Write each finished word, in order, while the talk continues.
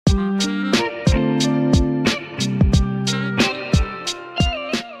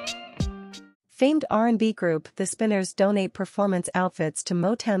Famed R&B group The Spinners donate performance outfits to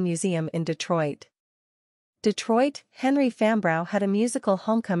Motown Museum in Detroit. Detroit, Henry Fambrough had a musical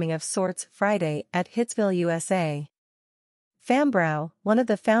homecoming of sorts Friday at Hitsville, USA. Fambrough, one of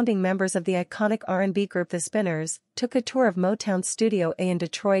the founding members of the iconic R&B group The Spinners, took a tour of Motown's Studio A in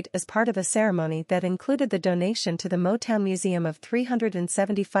Detroit as part of a ceremony that included the donation to the Motown Museum of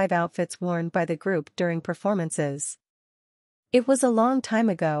 375 outfits worn by the group during performances. "It was a long time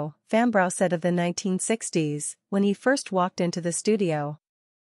ago," Fambrough said of the 1960s, when he first walked into the studio.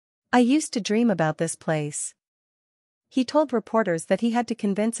 "I used to dream about this place." He told reporters that he had to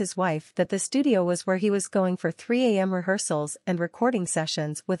convince his wife that the studio was where he was going for 3 a.m. rehearsals and recording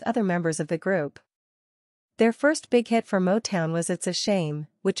sessions with other members of the group. Their first big hit for Motown was It's a Shame,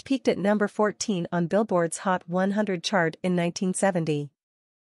 which peaked at number 14 on Billboard's Hot 100 chart in 1970.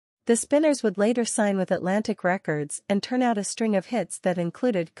 The Spinners would later sign with Atlantic Records and turn out a string of hits that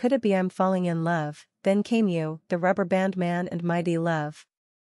included Could It Be I'm Falling in Love, Then Came You, The Rubberband Man and Mighty Love.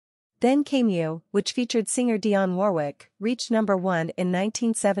 Then Came You, which featured singer Dionne Warwick, reached number 1 in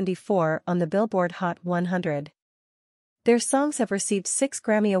 1974 on the Billboard Hot 100. Their songs have received 6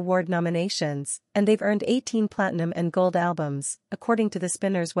 Grammy Award nominations, and they've earned 18 platinum and gold albums, according to the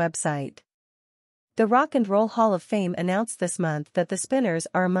Spinners website. The Rock and Roll Hall of Fame announced this month that the Spinners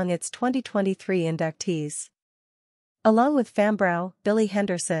are among its 2023 inductees. Along with Fambrough, Billy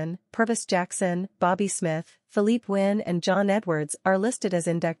Henderson, Pervis Jackson, Bobby Smith, Philippé Wynne and John Edwards are listed as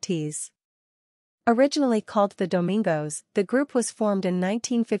inductees. Originally called the Domingos, the group was formed in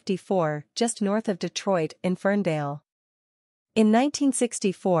 1954 just north of Detroit in Ferndale. In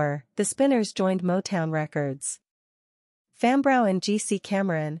 1964, the Spinners joined Motown Records. Fambrough and G.C.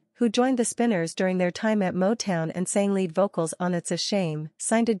 Cameron, who joined the Spinners during their time at Motown and sang lead vocals on It's a Shame,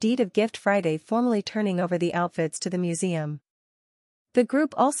 signed a deed of gift Friday, formally turning over the outfits to the museum. The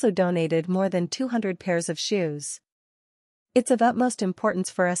group also donated more than 200 pairs of shoes. "It's of utmost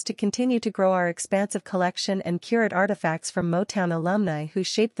importance for us to continue to grow our expansive collection and curate artifacts from Motown alumni who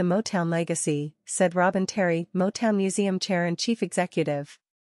shaped the Motown legacy," said Robin Terry, Motown Museum Chair and Chief Executive.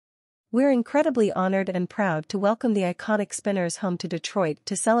 "We're incredibly honored and proud to welcome the iconic Spinners home to Detroit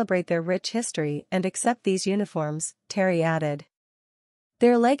to celebrate their rich history and accept these uniforms," Terry added.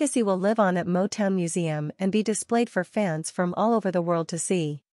 "Their legacy will live on at Motown Museum and be displayed for fans from all over the world to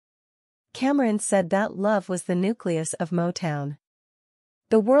see." Cameron said that love was the nucleus of Motown.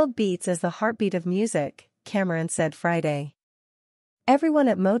 "The world beats as the heartbeat of music," Cameron said Friday. "Everyone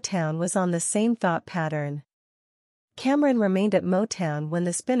at Motown was on the same thought pattern." Cameron remained at Motown when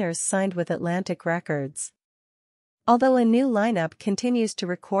the Spinners signed with Atlantic Records. Although a new lineup continues to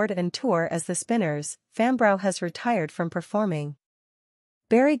record and tour as the Spinners, Fambrough has retired from performing.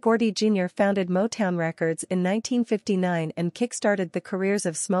 Berry Gordy Jr. founded Motown Records in 1959 and kick-started the careers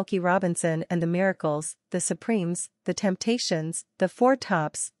of Smokey Robinson and the Miracles, the Supremes, the Temptations, the Four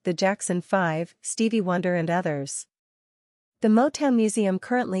Tops, the Jackson 5, Stevie Wonder and others. The Motown Museum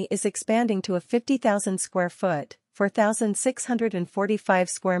currently is expanding to a 50,000 square foot, 4,645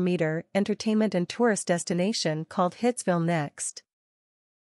 square meter entertainment and tourist destination called Hitsville next.